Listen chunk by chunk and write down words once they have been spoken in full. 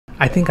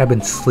I think I've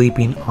been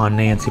sleeping on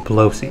Nancy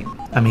Pelosi.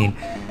 I mean,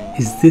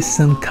 is this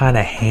some kind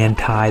of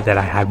hentai that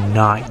I have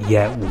not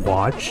yet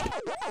watched?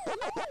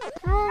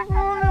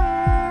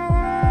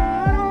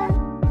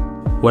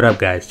 What up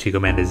guys, Chico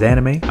Mendez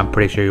Anime. I'm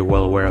pretty sure you're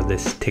well aware of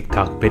this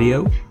TikTok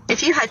video.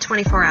 If you had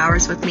 24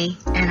 hours with me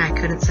and I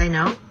couldn't say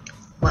no,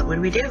 what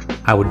would we do?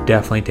 I would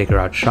definitely take her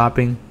out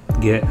shopping,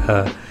 get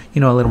a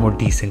little more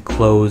decent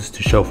clothes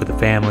to show for the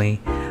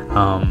family.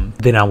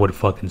 Then I would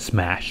fucking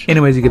smash.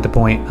 Anyways, you get the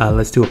point.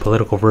 Let's do a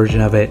political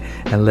version of it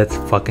and let's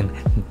fucking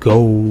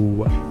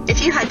go.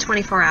 If you had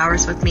 24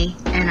 hours with me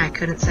and I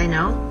couldn't say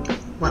no,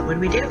 what would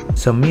we do?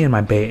 So me and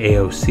my bae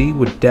AOC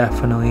would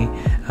definitely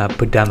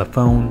put down the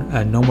phone.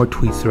 No more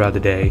tweets throughout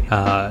the day.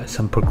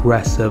 Some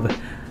progressive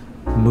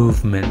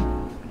movement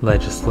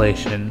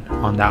legislation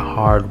on that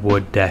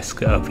hardwood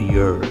desk of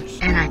yours.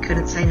 And I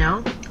couldn't say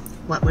no,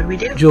 what would we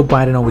do? Joe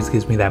Biden always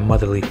gives me that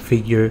motherly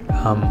figure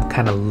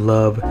kind of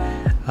love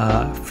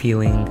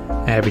feeling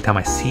every time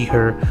I see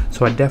her.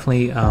 So I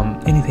definitely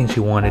anything she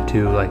wanted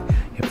to, like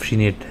if she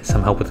needed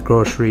some help with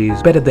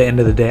groceries. But at the end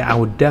of the day, I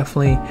would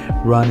definitely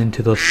run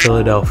into those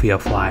Philadelphia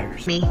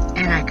Flyers. Me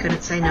and I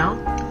couldn't say no,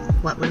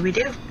 what would we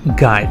do?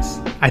 Guys,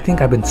 I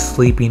think I've been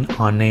sleeping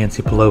on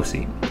Nancy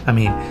Pelosi. I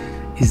mean,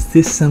 is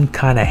this some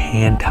kind of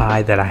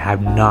hentai that I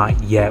have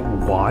not yet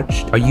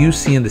watched? Are you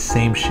seeing the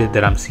same shit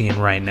that I'm seeing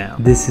right now?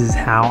 This is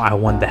how I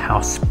want the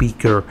House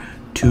Speaker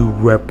to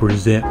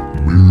represent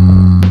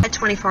me. At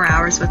 24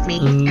 hours with me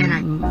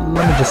and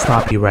Let me just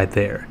stop you right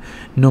there.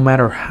 No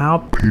matter how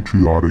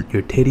patriotic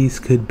your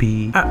titties could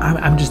be,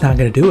 I'm just not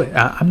gonna do it.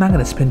 I'm not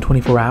gonna spend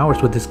 24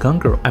 hours with this gun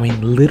girl. I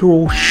mean,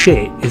 literal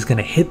shit is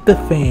gonna hit the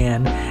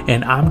fan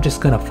and I'm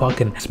just gonna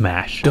fucking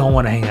smash. Don't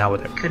wanna hang out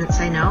with her. Couldn't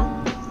say no,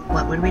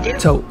 what would we do?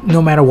 So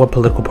no matter what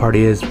political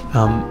party is,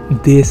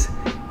 this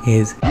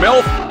is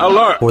MILF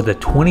alert. For the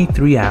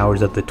 23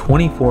 hours of the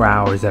 24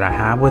 hours that I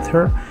have with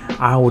her,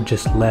 I will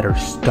just let her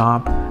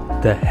stomp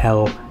the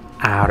hell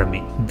out of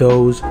me.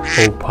 Those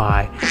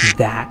opie,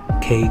 that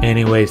cake.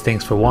 Anyways,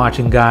 thanks for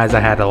watching guys. I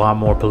had a lot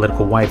more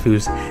political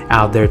waifus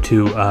out there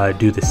to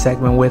do the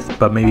segment with,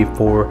 but maybe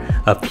for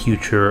a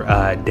future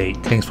date.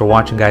 Thanks for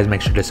watching guys.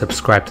 Make sure to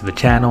subscribe to the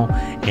channel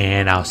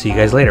and I'll see you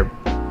guys later.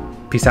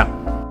 Peace out.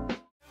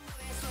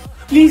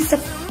 Please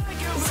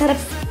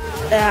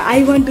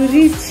I want to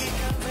reach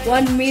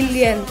 1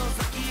 million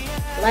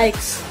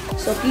likes,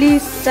 so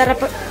please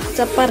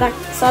sarapakara.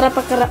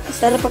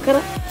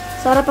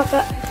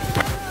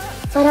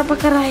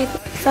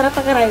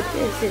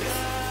 Yes.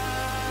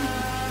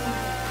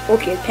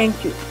 Okay,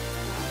 thank you.